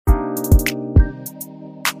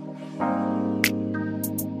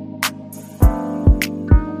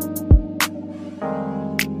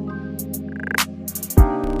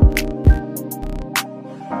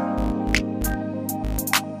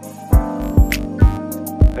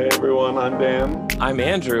Hey everyone, I'm Dan. I'm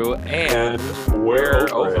Andrew, and we're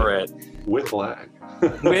we're over it with lag.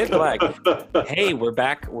 with lag. Hey, we're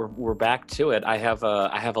back. We're back to it. I have a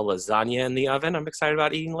lasagna in the oven. I'm excited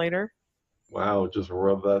about eating later. Wow, just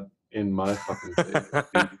rub that in my fucking face.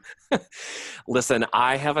 Listen,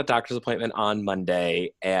 I have a doctor's appointment on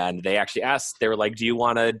Monday, and they actually asked. They were like, "Do you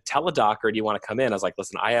want to tell a doc or do you want to come in?" I was like,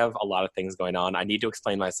 "Listen, I have a lot of things going on. I need to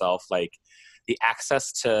explain myself. Like, the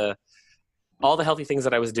access to all the healthy things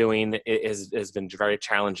that I was doing has been very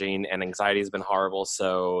challenging, and anxiety has been horrible.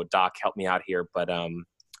 So Doc helped me out here. But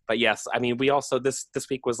yes, I mean, we also this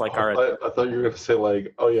week was like our. I thought you were gonna say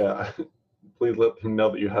like, oh yeah, please let him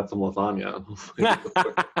know that you had some lasagna. I was like, what's the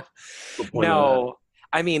point of that? No,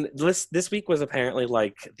 I mean, this week was apparently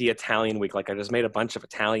like the Italian week. Like I just made a bunch of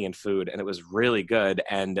Italian food, and it was really good.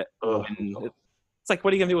 And Ugh. it's like,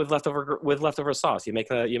 what are you gonna do with leftover sauce? You make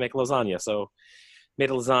lasagna. So made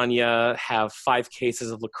a lasagna, have 5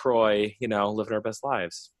 cases of LaCroix. Living our best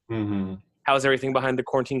lives. Mm-hmm. How's everything behind the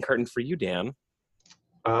quarantine curtain for you, Dan?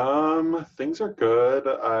 Things are good.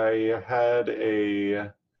 I had a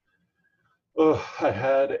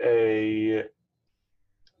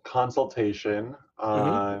consultation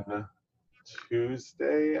Mm-hmm. on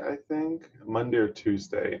Tuesday, I think, Monday or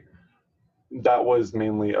Tuesday. That was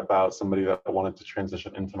mainly about somebody that wanted to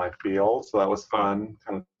transition into my field. So that was fun,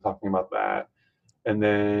 kind of talking about that. And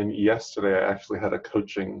then yesterday, I actually had a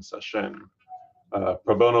coaching session,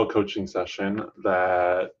 pro bono coaching session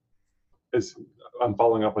that is, I'm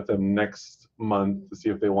following up with them next month to see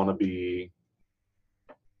if they want to be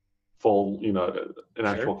full, an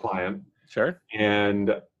actual Sure. client. Sure.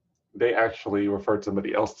 And they actually referred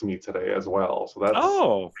somebody else to me today as well. So that's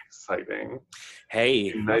Oh, exciting.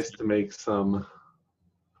 hey. Nice to make some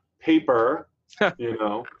paper, you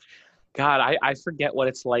know. God, I forget what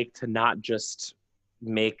it's like to not just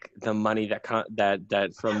make the money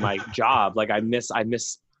that from my job. Like I miss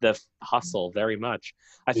the hustle very much.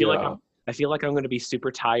 I feel like Yeah. I'm going to be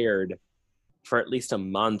super tired for at least a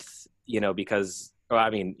month, because well, I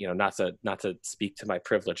mean, not to speak to my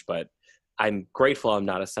privilege, but I'm grateful I'm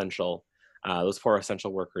not essential. Those poor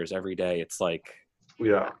essential workers every day. It's like,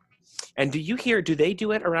 Yeah. and do they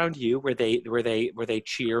do it around you where they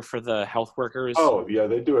cheer for the health workers? Oh, yeah,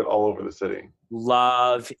 they do it all over the city.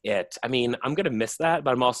 Love it. I mean, I'm going to miss that,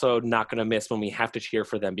 but I'm also not going to miss when we have to cheer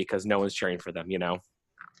for them because no one's cheering for them.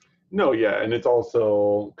 No, yeah, and it's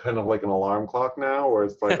also kind of like an alarm clock now, where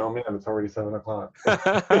it's like, oh man, it's already 7 o'clock.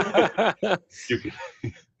 You can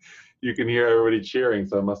you can hear everybody cheering,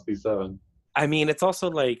 so it must be 7. I mean, it's also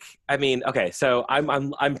like, I mean, okay, so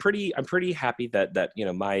I'm pretty happy that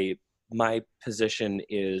my position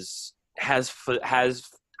has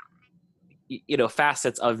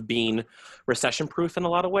facets of being recession proof in a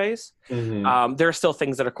lot of ways. Mm-hmm. There are still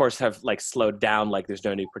things that, of course, have like slowed down. Like there's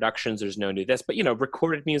no new productions, there's no new this, but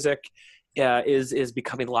recorded music is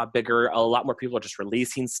becoming a lot bigger. A lot more people are just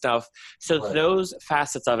releasing stuff. So Right. those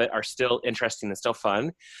facets of it are still interesting and still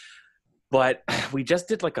fun. But we just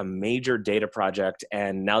did like a major data project,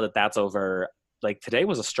 and now that that's over, like today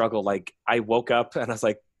was a struggle. Like I woke up and I was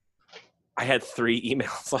like, I had 3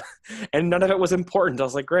 emails, and none of it was important. I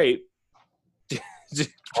was like, great.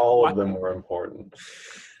 All of What? them were important.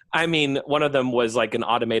 I mean, one of them was like an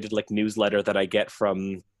automated like newsletter that I get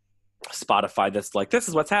from Spotify that's like, this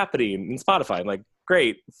is what's happening in Spotify. I'm like,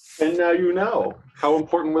 great. And now you know. How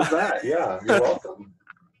important was that? Yeah, you're welcome.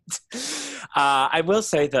 I will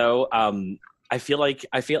say though, I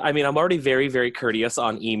mean, I'm already very, very courteous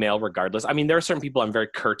on email regardless. I mean, there are certain people I'm very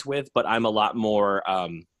curt with, but I'm a lot more,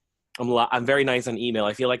 I'm very nice on email.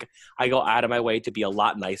 I feel like I go out of my way to be a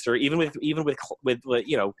lot nicer, even with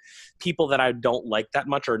people that I don't like that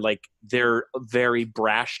much, or like they're very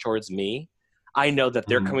brash towards me. I know that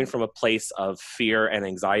they're Mhm. coming from a place of fear and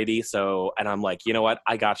anxiety. So, and I'm like, you know what?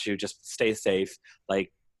 I got you. Just stay safe.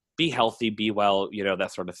 Like, be healthy, be well,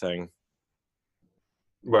 that sort of thing.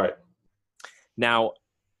 Right. Now,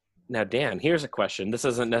 Dan, here's a question. This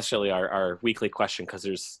isn't necessarily our weekly question because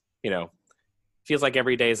there's, feels like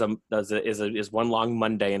every day is one long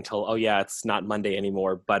Monday until, oh yeah, it's not Monday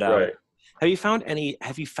anymore. But Right. have you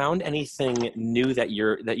found anything new that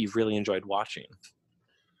you've really enjoyed watching?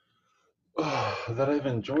 That I've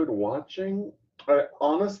enjoyed watching. I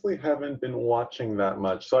honestly haven't been watching that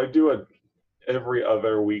much. So every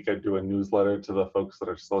other week I do a newsletter to the folks that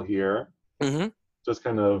are still here, Mm-hmm. just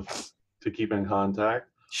kind of to keep in contact.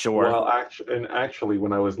 Sure. Actually,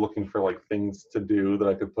 when I was looking for like things to do that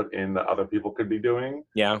I could put in that other people could be doing,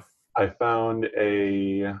 Yeah. I found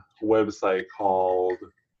a website called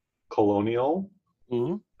Colonial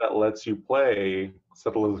Mm-hmm. that lets you play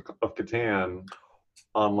Settlers of Catan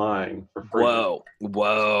online for free.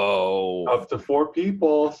 Whoa. Up to 4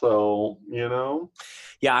 people, so, you know.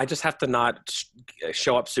 Yeah, I just have to not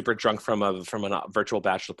show up super drunk from a virtual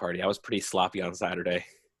bachelor party. I was pretty sloppy on Saturday.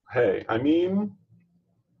 Hey, I mean,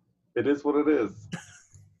 it is what it is.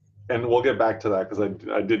 And we'll get back to that because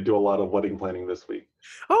I did do a lot of wedding planning this week.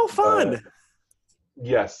 Oh, fun.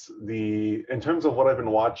 Yes, in terms of what I've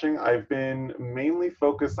been watching, I've been mainly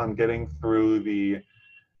focused on getting through the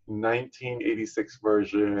 1986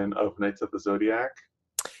 version of Knights of the Zodiac.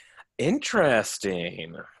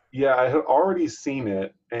 Interesting. Yeah, I had already seen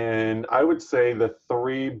it, and I would say the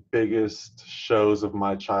 3 biggest shows of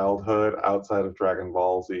my childhood outside of Dragon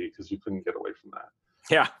Ball Z, because you couldn't get away from that.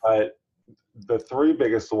 Yeah. But the 3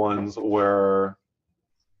 biggest ones were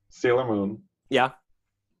Sailor Moon, Yeah.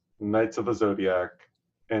 Knights of the Zodiac,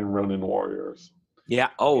 and Ronin Warriors. Yeah.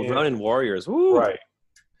 Oh, And, Ronin Warriors. Woo. right.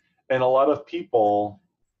 And a lot of people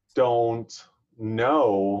don't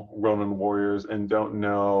know Ronin Warriors and don't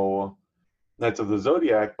know Knights of the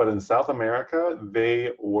Zodiac, but in South America,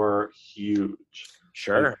 they were huge.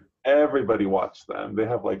 Sure. Like, everybody watched them. They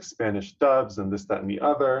have like Spanish dubs and this, that, and the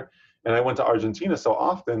other. And I went to Argentina so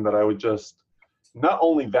often that I would just, not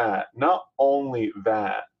only that,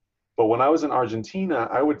 but when I was in Argentina,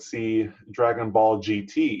 I would see Dragon Ball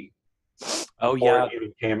GT. Oh, before yeah. it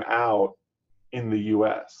even came out in the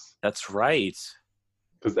US. That's right.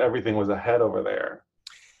 Because everything was ahead over there.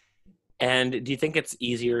 And do you think it's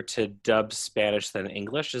easier to dub Spanish than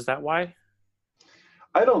English? Is that why?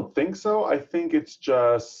 I don't think so. I think it's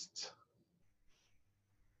just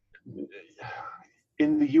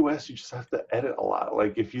in the US you just have to edit a lot.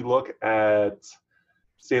 Like if you look at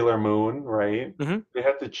Sailor Moon, right? Mm-hmm. They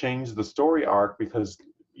had to change the story arc because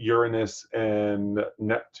Uranus and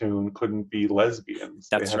Neptune couldn't be lesbians.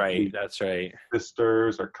 That's right. That's right.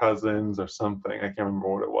 Sisters or cousins or something. I can't remember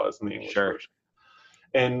what it was in the English Sure. version.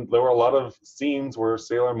 And there were a lot of scenes where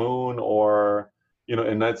Sailor Moon or, you know,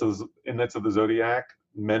 in Knights of the Zodiac,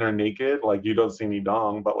 men are naked. Like you don't see any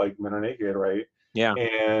dong, but like men are naked, right? Yeah.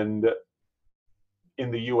 And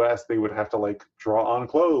in the US, they would have to like draw on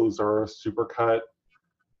clothes or supercut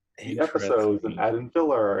the episodes and add in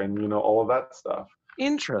filler and, you know, all of that stuff.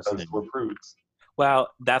 Interesting. Because we're prudes. Well,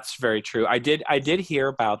 that's very true. I did hear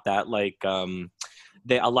about that. Like, a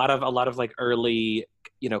lot of like early,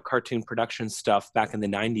 you know, cartoon production stuff back in the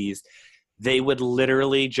 90s. They would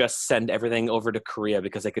literally just send everything over to Korea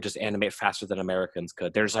because they could just animate faster than Americans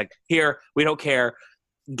could. They're just like, here, we don't care,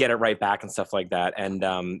 get it right back and stuff like that. And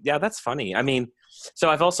yeah, that's funny. I mean, so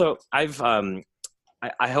I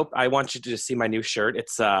want you to see my new shirt.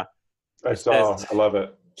 It's I love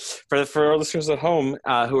it. For our listeners at home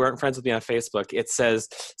who aren't friends with me on Facebook, it says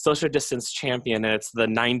social distance champion, and it's the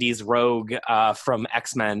 90s rogue from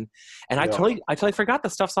X-Men. And I totally forgot the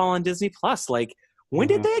stuff's all on Disney Plus. Like, when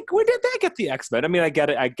did they get the X-Men? I mean, I get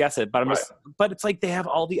it, I guess it, but but it's like they have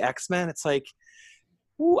all the X-Men. It's like,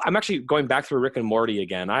 ooh, I'm actually going back through Rick and Morty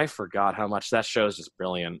again. I forgot how much that show is just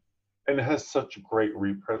brilliant. And it has such great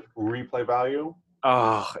replay value.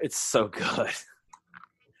 Oh, it's so good.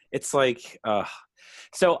 It's like,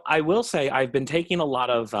 so I will say I've been taking a lot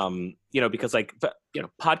of, you know, because like, you know,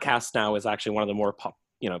 podcast now is actually one of the more,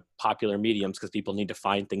 popular mediums because people need to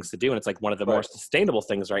find things to do. And it's like one of the more sustainable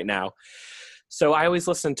things right now. So I always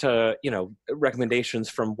listen to, you know, recommendations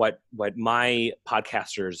from what my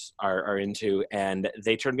podcasters are into. And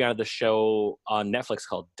they turned me on to the show on Netflix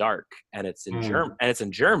called Dark, and it's in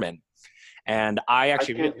German. And I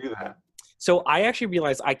can't do that. So I actually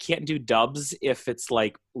realized I can't do dubs if it's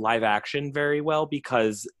like live action very well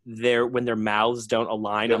because when their mouths don't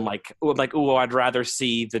align, I'm like, oh, I'd rather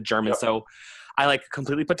see the German. So I like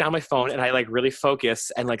completely put down my phone and I like really focus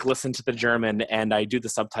and like listen to the German and I do the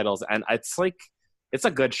subtitles, and it's a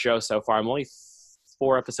good show so far. I'm only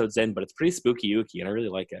 4 episodes in, but it's pretty spooky-ooky and I really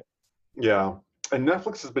like it. Yeah. And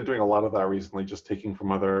Netflix has been doing a lot of that recently, just taking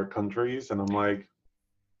from other countries, and I'm like,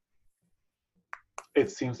 it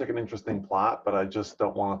seems like an interesting plot, but I just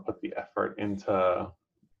don't want to put the effort into,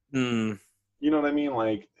 you know what I mean?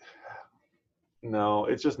 Like, no,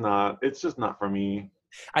 it's just not for me.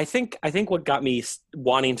 I think what got me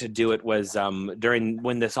wanting to do it was during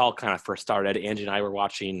when this all kind of first started, Angie and I were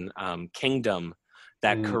watching Kingdom,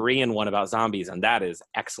 that Korean one about zombies, and that is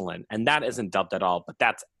excellent. And that isn't dubbed at all, but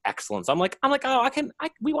that's excellent. So I'm like, oh,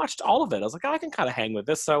 we watched all of it. I was like, oh, I can kind of hang with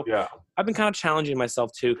this. So yeah, I've been kind of challenging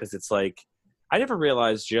myself too, because it's like, I never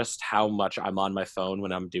realized just how much I'm on my phone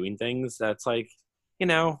when I'm doing things. That's like, you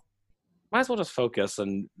know, might as well just focus,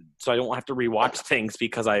 and so I don't have to rewatch things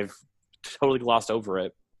because I've totally glossed over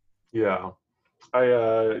it. Yeah.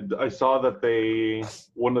 I saw that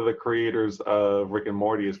one of the creators of Rick and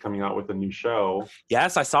Morty is coming out with a new show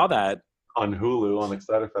Yes, I saw that. on Hulu. I'm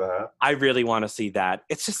excited for that. I really want to see that.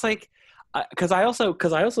 It's just like, because I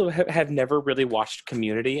also have never really watched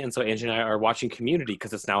Community, and so Angie and I are watching Community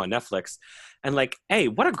because it's now on Netflix, and like, A,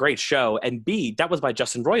 what a great show, and B, that was by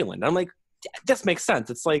Justin Roiland. And I'm like, this makes sense.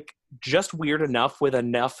 It's like just weird enough with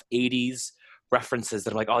enough '80s references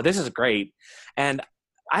that I'm like, oh, this is great. And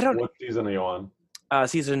I don't What season are you on?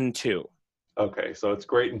 season 2. Okay, so it's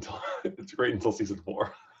great until it's great until season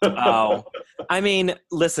 4. Oh, I mean,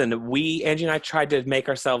 listen, Angie and I tried to make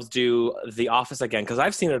ourselves do The Office again because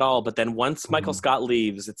I've seen it all. But then once Michael Scott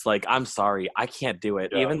leaves, it's like, I'm sorry, I can't do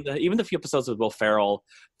it. Yeah. Even the few episodes with Will Ferrell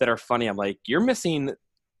that are funny, I'm like, you're missing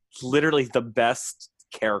literally the best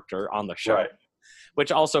character on the show. Right.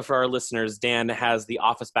 Which also for our listeners, Dan has the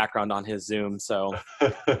Office background on his Zoom, so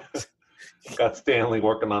Got Stanley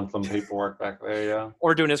working on some paperwork back there, yeah.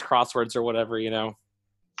 or doing his crosswords or whatever, you know.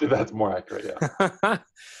 That's more accurate, yeah.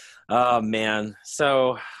 Oh man,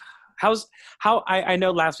 so I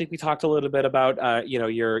know last week we talked a little bit about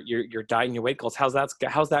your diet and your weight goals. How's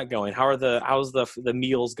that going? How's the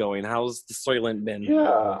meals going? How's the Soylent been?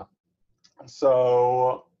 Yeah.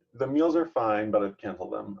 So the meals are fine, but I've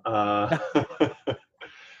canceled them.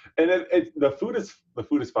 And the food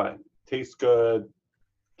is fine. Tastes good.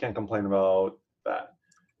 Can't complain about that.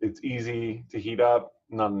 It's easy to heat up,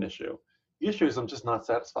 not an issue. The issue is I'm just not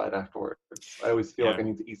satisfied afterwards. I always feel like I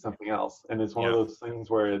need to eat something else. And it's one of those things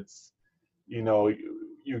where it's, you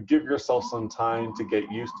give yourself some time to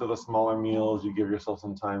get used to the smaller meals. You give yourself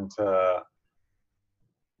some time to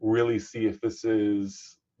really see if this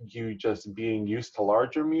is you just being used to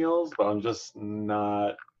larger meals, but I'm just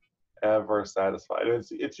not ever satisfied.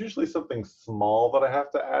 It's usually something small that I have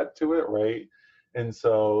to add to it, right? And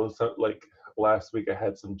so like last week I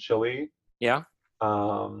had some chili. Yeah.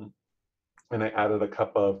 And I added a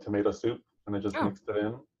cup of tomato soup and I just mixed it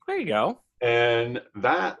in. There you go. And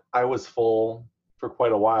that I was full for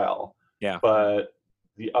quite a while. Yeah. But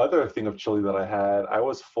the other thing of chili that I had, I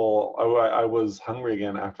was full. I was hungry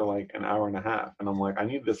again after like an hour and a half. And I'm like, I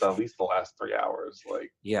need this at least the last 3 hours.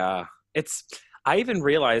 Like, yeah, I even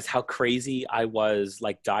realized how crazy I was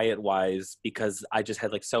like diet wise because I just had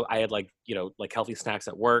I had healthy snacks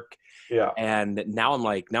at work. Yeah. And now I'm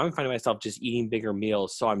finding myself just eating bigger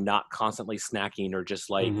meals. So I'm not constantly snacking or just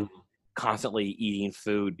like constantly eating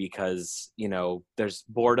food because, there's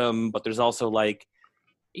boredom, but there's also like,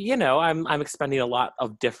 I'm expending a lot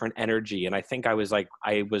of different energy. And I think I was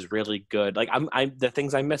really good. Like the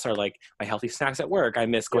things I miss are like my healthy snacks at work. I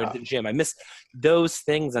miss going to the gym. I miss those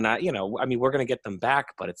things. And we're going to get them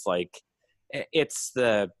back, but it's like, it's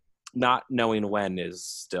the not knowing when is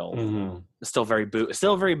still very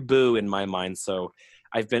boo in my mind. So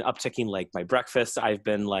I've been upticking like my breakfast. I've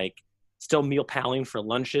been like still meal palling for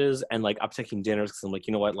lunches and like upticking dinners. Cause I'm like,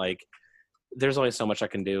 you know what? Like there's only so much I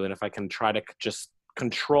can do. And if I can try to just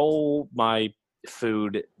control my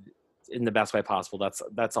food in the best way possible,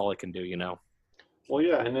 that's all I can do, Well,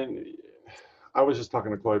 yeah. And then I was just talking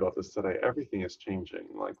to Chloe about this today. Everything is changing.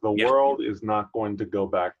 Like the world is not going to go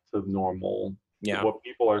back to normal. Yeah. What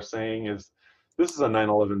people are saying is this is a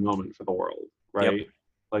 9/11 moment for the world, right? Yep.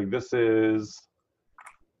 Like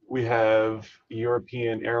we have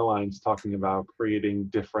European airlines talking about creating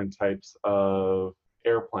different types of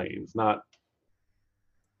airplanes, not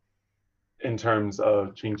in terms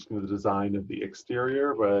of changing the design of the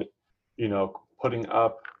exterior, but putting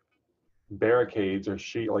up barricades or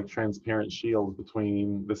transparent shields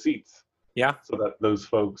between the seats. Yeah. So that those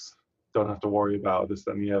folks don't have to worry about this,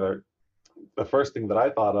 that, and the other. The first thing that I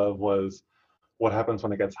thought of was what happens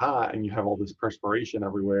when it gets hot and you have all this perspiration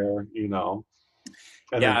everywhere, and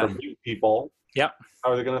then for people, how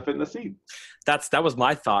are they going to fit in the seat? That was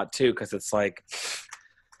my thought too, because it's like,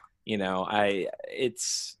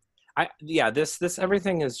 this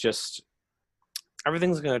everything is just,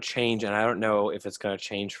 everything's going to change, and I don't know if it's going to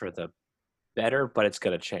change for the better, but it's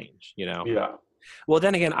going to change, Yeah. Well,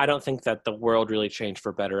 then again, I don't think that the world really changed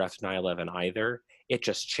for better after 9/11 either. It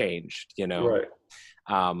just changed, Right.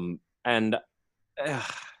 And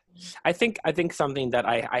I think something that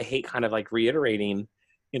I hate kind of like reiterating,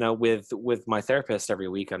 with my therapist every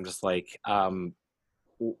week. I'm just like,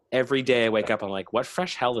 every day I wake up, I'm like, what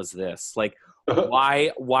fresh hell is this? Like,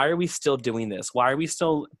 why are we still doing this? Why are we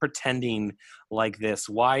still pretending like this?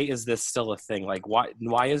 Why is this still a thing? Like,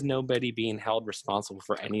 why is nobody being held responsible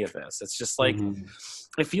for any of this? It's just like,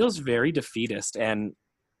 it feels very defeatist. And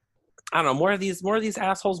I don't know, more of these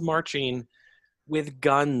assholes marching with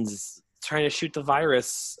guns trying to shoot the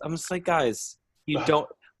virus. I'm just like, guys,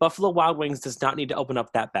 Buffalo Wild Wings does not need to open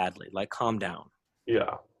up that badly. Like, calm down.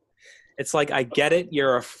 Yeah. It's like, I get it.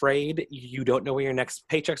 You're afraid. You don't know where your next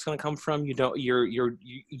paycheck's going to come from. You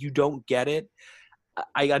don't get it.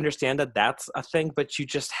 I understand that that's a thing, but you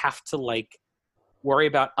just have to like worry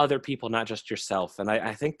about other people, not just yourself. And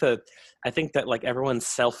I think that like everyone's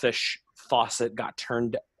selfish faucet got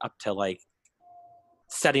turned up to like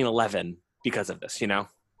setting 11 because of this, you know?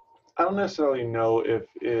 I don't necessarily know if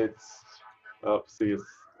it's, oh, see,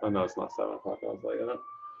 no, it's not 7 o'clock. I was like,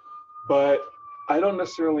 but I don't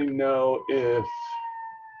necessarily know if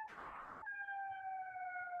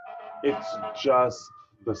it's just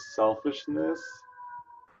the selfishness.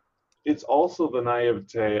 It's also the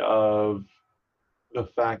naivete of the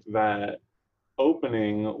fact that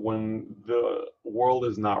opening when the world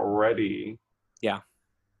is not ready, Yeah.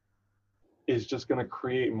 is just going to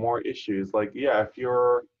create more issues. Like, yeah, if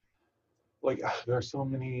you're like, there are so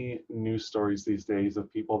many news stories these days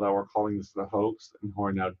of people that were calling this a hoax and who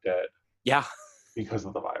are now dead. Yeah. Because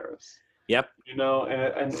of the virus. Yep. You know,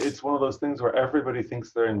 and it's one of those things where everybody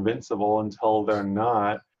thinks they're invincible until they're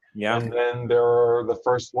not. Yeah. And then they're the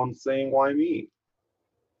first ones saying, why me?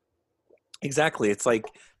 Exactly. It's like,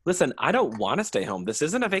 listen, I don't want to stay home. This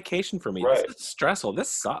isn't a vacation for me. Right. This is stressful. This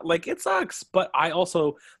sucks. Like, it sucks. But I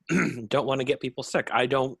also don't want to get people sick. I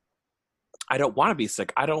don't want to be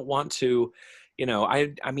sick. I don't want to, you know,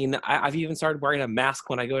 I've even started wearing a mask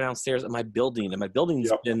when I go downstairs in my building, and my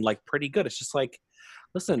building's been like pretty good. It's just like,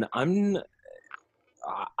 listen, I'm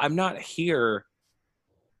not here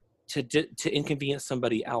to inconvenience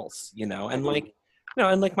somebody else, you know? And like, you know,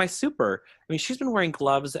 and like my super, I mean, she's been wearing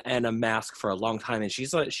gloves and a mask for a long time, and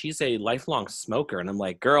she's a lifelong smoker. And I'm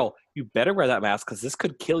like, girl, you better wear that mask, because this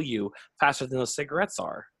could kill you faster than those cigarettes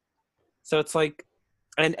are. So it's like,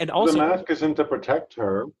 and also, the mask isn't to protect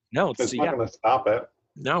her. No, it's not going to stop it.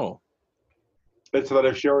 No. It's that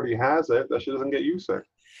if she already has it, that she doesn't get you sick.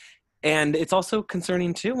 And it's also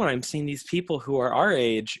concerning too when I'm seeing these people who are our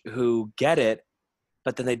age who get it,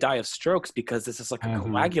 but then they die of strokes because this is like a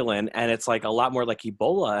coagulant, and it's like a lot more like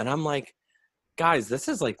Ebola. And I'm like, guys, this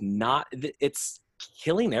is like not, it's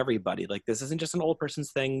killing everybody. Like, this isn't just an old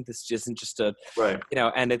person's thing. This isn't just a, right. You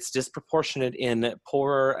know, and it's disproportionate in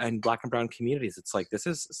poorer and Black and brown communities. It's like, this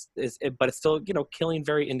is but it's still, you know, killing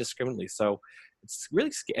very indiscriminately. So it's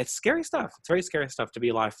really, it's scary stuff. It's very scary stuff to be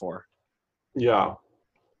alive for. Yeah.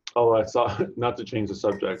 Oh, I saw, not to change the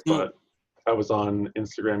subject, but I was on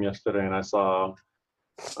Instagram yesterday and I saw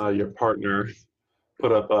your partner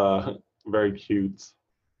put up a very cute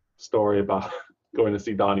story about going to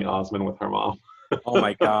see Donny Osmond with her mom. Oh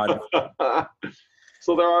my God.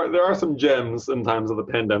 So there are some gems in times of the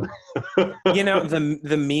pandemic. You know,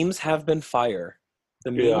 the memes have been fire.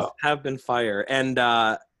 The memes have been fire. And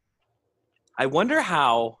I wonder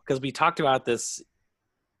how, because we talked about this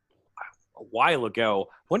a while ago,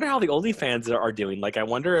 wonder how the OnlyFans are doing. Like, I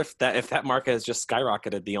wonder if that market has just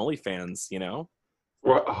skyrocketed, the OnlyFans, you know?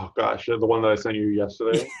 Oh gosh, the one that I sent you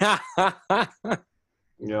yesterday.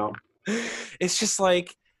 Yeah. It's just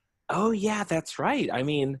like, oh yeah, that's right. I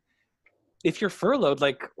mean, if you're furloughed,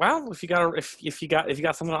 like, well, if you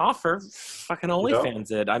got something to offer, fucking OnlyFans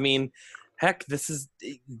it. I mean, heck,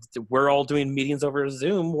 we're all doing meetings over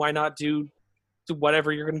Zoom. Why not do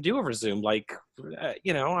whatever you're going to do over Zoom? Like,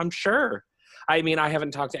 you know, I'm sure. I mean, I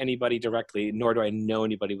haven't talked to anybody directly, nor do I know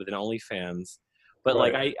anybody with an OnlyFans. But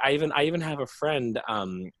like, I even have a friend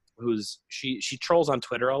who's she trolls on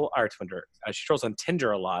Twitter or Twitter. She trolls on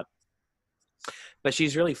Tinder a lot. But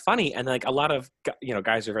she's really funny, and like a lot of, you know,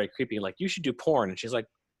 guys are very creepy. Like, you should do porn, and she's like,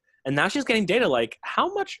 and now she's getting data. Like,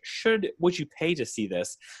 how much would you pay to see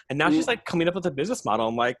this? And now she's like coming up with a business model.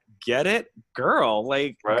 I'm like, get it, girl.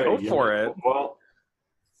 Like, go for it. Well,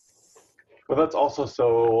 but that's also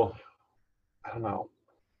so, I don't know.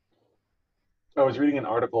 I was reading an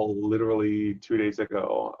article literally 2 days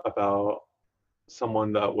ago about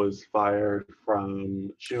someone that was fired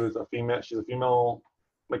from. She's a female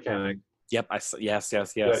mechanic. Yep, yes. Yeah,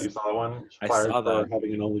 you saw that one? She fired for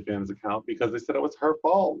having an OnlyFans account because they said it was her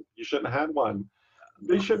fault. You shouldn't have had one.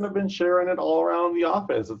 They shouldn't have been sharing it all around the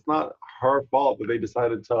office. It's not her fault that they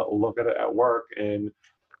decided to look at it at work and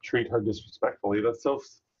treat her disrespectfully. That's so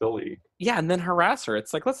silly. Yeah, and then harass her.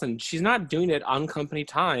 It's like, listen, she's not doing it on company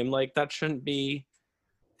time. Like, she shouldn't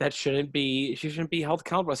be held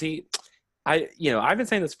accountable. See, I've been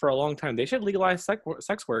saying this for a long time. They should legalize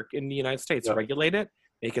sex work in the United States, regulate it,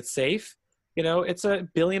 make it safe. You know, it's a $1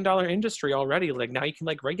 billion industry already. Like, now you can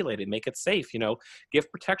like regulate it, make it safe, you know,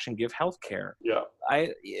 give protection, give health care. Yeah.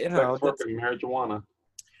 Sex work and marijuana.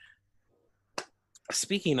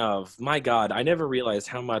 Speaking of, my God, I never realized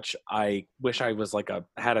how much I wish I was like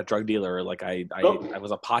had a drug dealer, or like I Oh,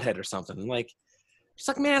 was a pothead or something. And like, just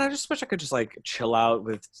like, man, I just wish I could just like chill out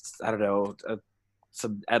with, I don't know,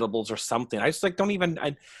 some edibles or something. I just like don't even.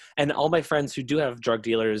 And all my friends who do have drug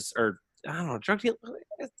dealers, or I don't know, drug deal.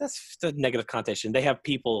 That's the negative connotation. They have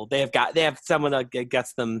people. They have someone that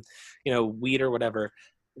gets them, weed or whatever.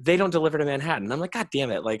 They don't deliver to Manhattan. I'm like, God damn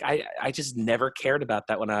it! Like I just never cared about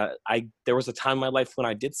that when I there was a time in my life when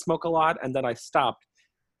I did smoke a lot, and then I stopped.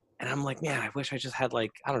 And I'm like, man, I wish I just had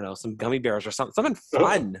like, I don't know, some gummy bears or something oh.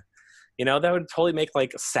 fun. That would totally make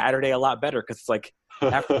like Saturday a lot better, because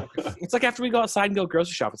after it's like after we go outside and go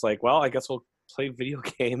grocery shop, it's like, well, I guess we'll play video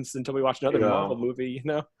games until we watch another Yeah. Marvel movie.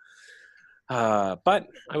 But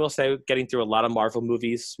I will say, getting through a lot of Marvel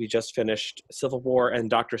movies. We just finished Civil War and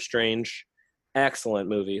Doctor Strange. Excellent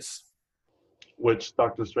movies. Which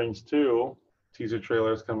Doctor Strange 2 teaser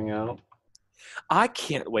trailer is coming out. I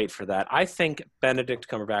can't wait for that. I think Benedict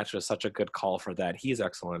Cumberbatch was such a good call for that. He's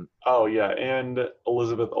excellent. Oh yeah, and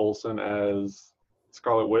Elizabeth Olsen as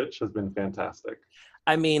Scarlet Witch has been fantastic.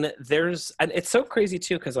 I mean, and it's so crazy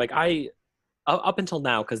too, because like up until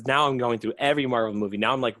now, because now I'm going through every Marvel movie.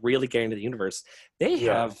 Now I'm like really getting to the universe. They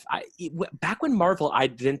Yeah. have back when Marvel I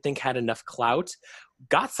didn't think had enough clout,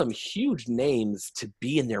 got some huge names to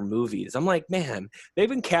be in their movies. I'm like, man, they've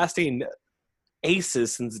been casting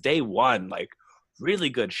aces since day one, like really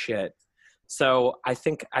good shit. So I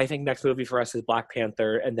think next movie for us is Black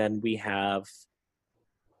Panther, and then we have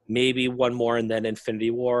maybe one more, and then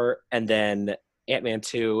Infinity War, and then Ant-Man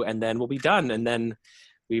 2, and then we'll be done. And then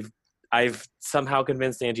we've I've somehow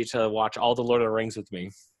convinced Angie to watch all the Lord of the Rings with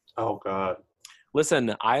me. Oh God.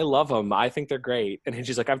 Listen, I love them. I think they're great. And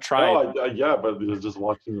she's like, I've tried. No, yeah, but you're just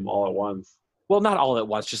watching them all at once. Well, not all at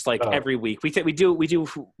once, just like Oh, every week. We do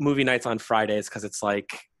movie nights on Fridays, because it's like,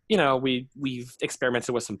 we've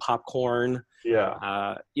experimented with some popcorn.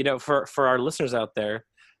 yeah. For our listeners out there,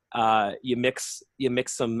 you mix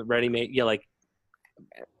some ready made, like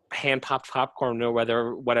hand popped popcorn, or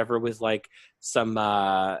whatever, with like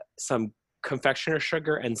some confectioner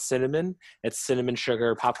sugar and cinnamon. It's cinnamon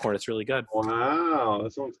sugar popcorn. It's really good. Wow,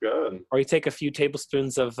 that sounds good. Or you take a few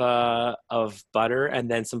tablespoons of butter, and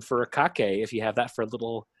then some furikake, if you have that, for a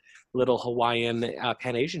little Hawaiian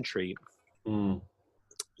Pan Asian treat. Mm.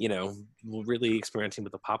 Really experimenting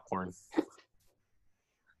with the popcorn.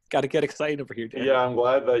 Got to get excited over here, Dan. Yeah, I'm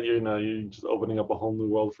glad that you're just opening up a whole new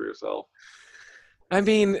world for yourself. I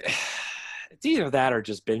mean, it's either that or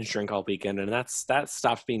just binge drink all weekend, and that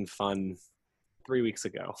stopped being fun 3 weeks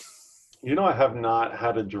ago. I have not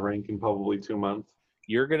had a drink in probably 2 months.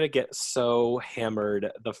 You're gonna get so hammered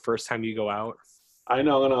the first time you go out. I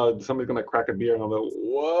know, somebody's gonna crack a beer and I'm like,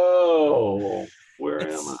 whoa, where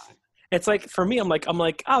am I? It's like, for me, I'm like,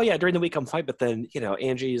 oh yeah, during the week I'm fine, but then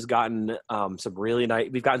Angie's gotten some really nice.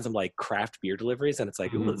 We've gotten some like craft beer deliveries, and it's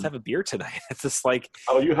like, ooh, let's have a beer tonight. It's just like,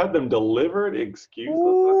 oh, you had them delivered? Excuse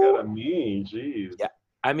the fuck out of me, jeez. yeah.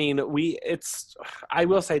 I mean, I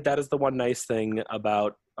will say that is the one nice thing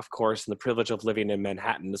about, of course, and the privilege of living in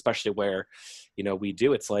Manhattan, especially where, we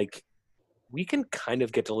do. It's like we can kind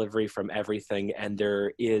of get delivery from everything, and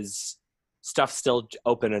there is stuff still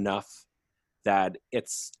open enough that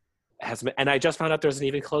and I just found out there's an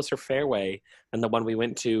even closer fairway than the one we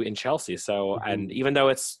went to in Chelsea. So, and even though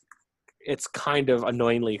it's kind of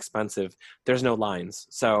annoyingly expensive, there's no lines.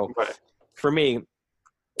 So Right. for me,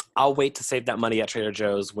 I'll wait to save that money at Trader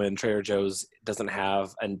Joe's when Trader Joe's doesn't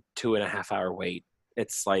have a 2.5 hour wait.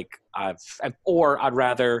 It's like I'd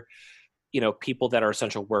rather, people that are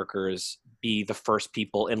essential workers be the first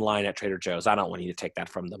people in line at Trader Joe's. I don't want you to take that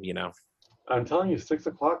from them, I'm telling you, 6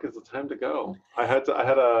 o'clock is the time to go. I had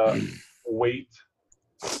to wait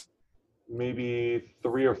maybe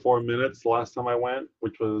 3 or 4 minutes the last time I went,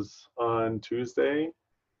 which was on Tuesday,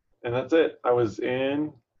 and that's it. I was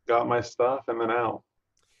in, got my stuff, and then out.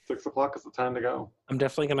 6 o'clock is the time to go. I'm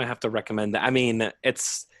definitely gonna have to recommend that. I mean,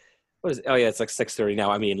 it's it's like 6:30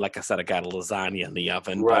 now. I mean, like I said, I got a lasagna in the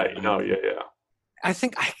oven. Right. But, No, yeah. I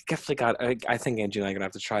think I definitely I think Angie and I are gonna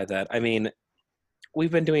have to try that. I mean, we've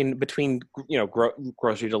been doing between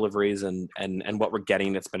grocery deliveries and what we're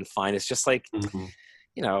getting. It's been fine. It's just like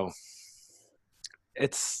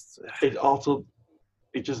it's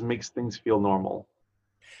it just makes things feel normal.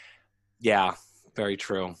 Yeah, very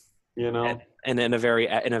true. And in a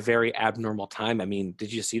very abnormal time. I mean,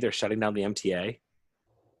 did you see they're shutting down the MTA?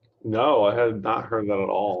 No, I had not heard that at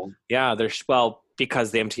all. Yeah,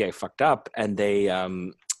 because the MTA fucked up, and they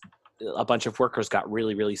a bunch of workers got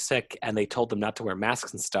really, really sick, and they told them not to wear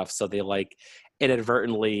masks and stuff. So they like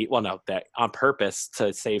inadvertently, that on purpose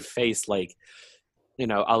to save face, like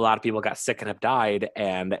a lot of people got sick and have died,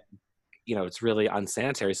 and it's really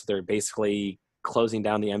unsanitary. So they're basically shutting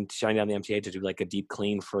down the MTA to do like a deep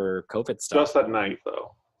clean for COVID stuff. Just at night,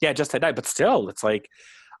 though. Yeah, just at night. But still, it's like,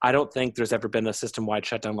 I don't think there's ever been a system-wide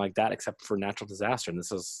shutdown like that except for natural disaster. And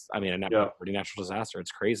this is, a pretty natural disaster.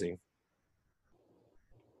 It's crazy.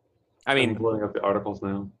 I mean, I'm blowing up the articles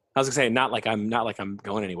now. I was gonna say, not like I'm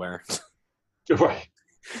going anywhere. Right.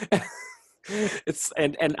 It's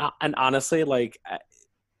and honestly, like,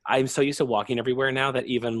 I'm so used to walking everywhere now that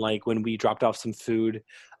even like when we dropped off some food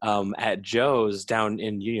at Joe's down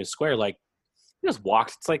in Union Square, like, we just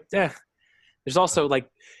walked. It's like, there's also like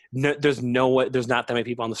there's not that many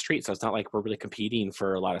people on the street, so it's not like we're really competing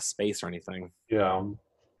for a lot of space or anything. Yeah.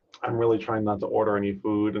 I'm really trying not to order any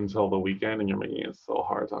food until the weekend, and you're making it so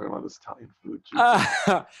hard talking about this Italian food.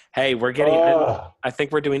 Hey, we're getting. I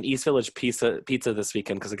think we're doing East Village pizza this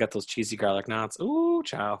weekend because I got those cheesy garlic knots. Ooh,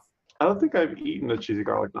 child. I don't think I've eaten the cheesy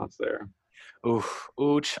garlic knots there. Ooh,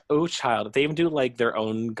 child. They even do like their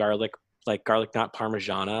own garlic knot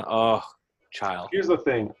parmigiana. Oh, child. Here's the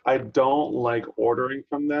thing: I don't like ordering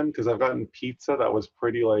from them because I've gotten pizza that was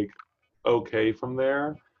pretty like okay from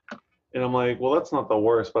there. And I'm like, well, that's not the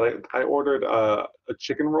worst, but I ordered a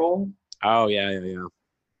chicken roll. Oh, yeah.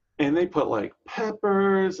 And they put like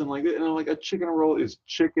peppers and like, and I'm like, a chicken roll is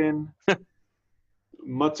chicken,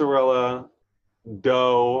 mozzarella,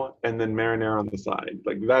 dough, and then marinara on the side.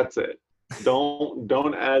 Like, that's it.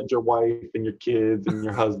 Don't add your wife and your kids and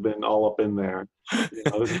your husband all up in there.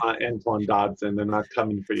 This is not Antoine Dodson. They're not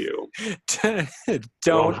coming for you.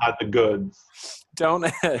 Don't hide the goods.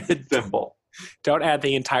 It's simple. Don't add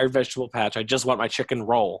the entire vegetable patch. I just want my chicken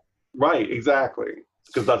roll. Right, exactly.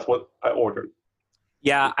 Because that's what I ordered.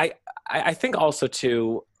 Yeah, I think also,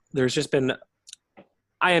 too, there's just been,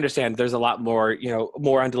 I understand there's a lot more,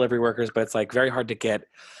 more on delivery workers, but it's like very hard to get,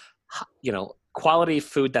 quality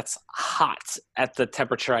food that's hot at the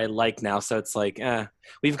temperature I like now. So it's like,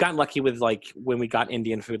 we've gotten lucky with like when we got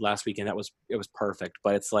Indian food last weekend. It was perfect,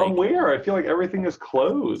 but it's like. From where? I feel like everything is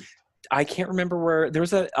closed. I can't remember where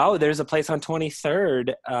there's a place on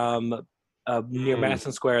 23rd near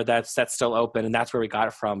Madison Square that's still open, and that's where we got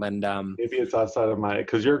it from. And maybe it's outside of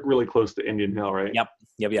because you're really close to Indian Hill, right? Yep.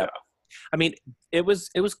 Yeah. I mean, it was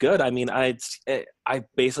good. I mean, I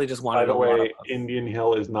basically just wanted. By the way, Indian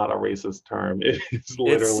Hill is not a racist term. It's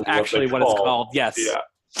literally it's actually what it's called. Yes. Yeah.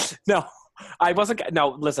 No. I wasn't.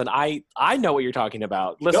 No, listen. I know what you're talking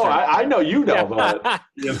about. Listen. No, I know you know, but.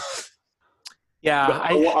 Yeah,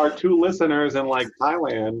 our two listeners in like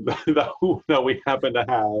Thailand that we happen to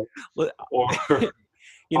have, or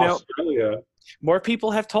Australia. More people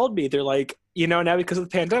have told me, they're like, now because of the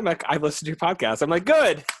pandemic, I've listened to your podcast. I'm like,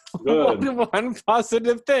 good. One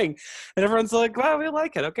positive thing, and everyone's like, wow, we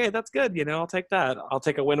like it. Okay, that's good. I'll take that. I'll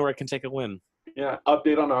take a win where I can take a win. Yeah.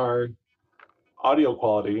 Update on our audio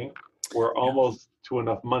quality. We're almost to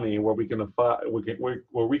enough money where we can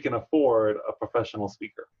afford a professional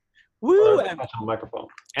speaker. Woo! And microphone.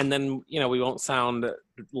 And then, we won't sound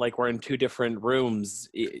like we're in two different rooms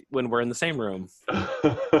when we're in the same room.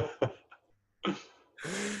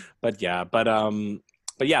 But yeah,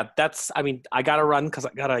 that's, I mean, I gotta run because I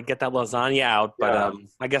gotta get that lasagna out. But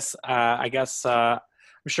I guess I'm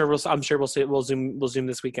sure we'll zoom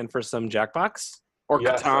this weekend for some Jackbox or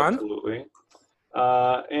Catan. Absolutely.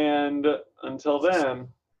 And until then.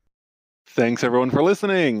 Thanks, everyone, for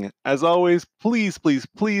listening. As always, please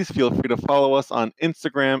feel free to follow us on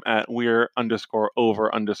Instagram at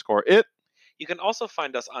we're_over_it. You can also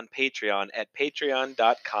find us on Patreon at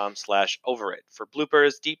patreon.com/overit for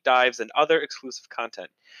bloopers, deep dives, and other exclusive content.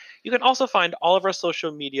 You can also find all of our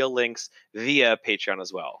social media links via Patreon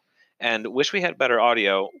as well. And wish we had better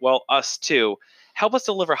audio? Well, us too. Help us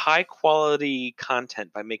deliver high-quality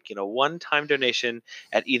content by making a one-time donation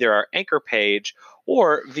at either our Anchor page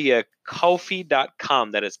or via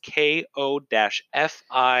Ko-fi.com. That is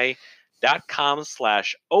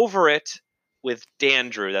ko-fi.com/overit with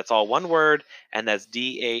Dandrew. That's all one word, and that's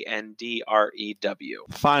DANDREW.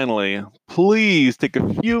 Finally, please take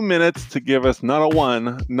a few minutes to give us not a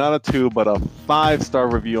 1, not a 2, but a 5-star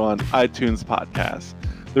review on iTunes Podcast.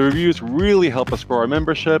 The reviews really help us grow our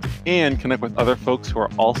membership and connect with other folks who are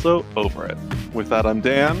also over it. With that, I'm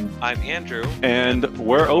Dan. I'm Andrew. And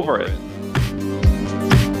we're over it.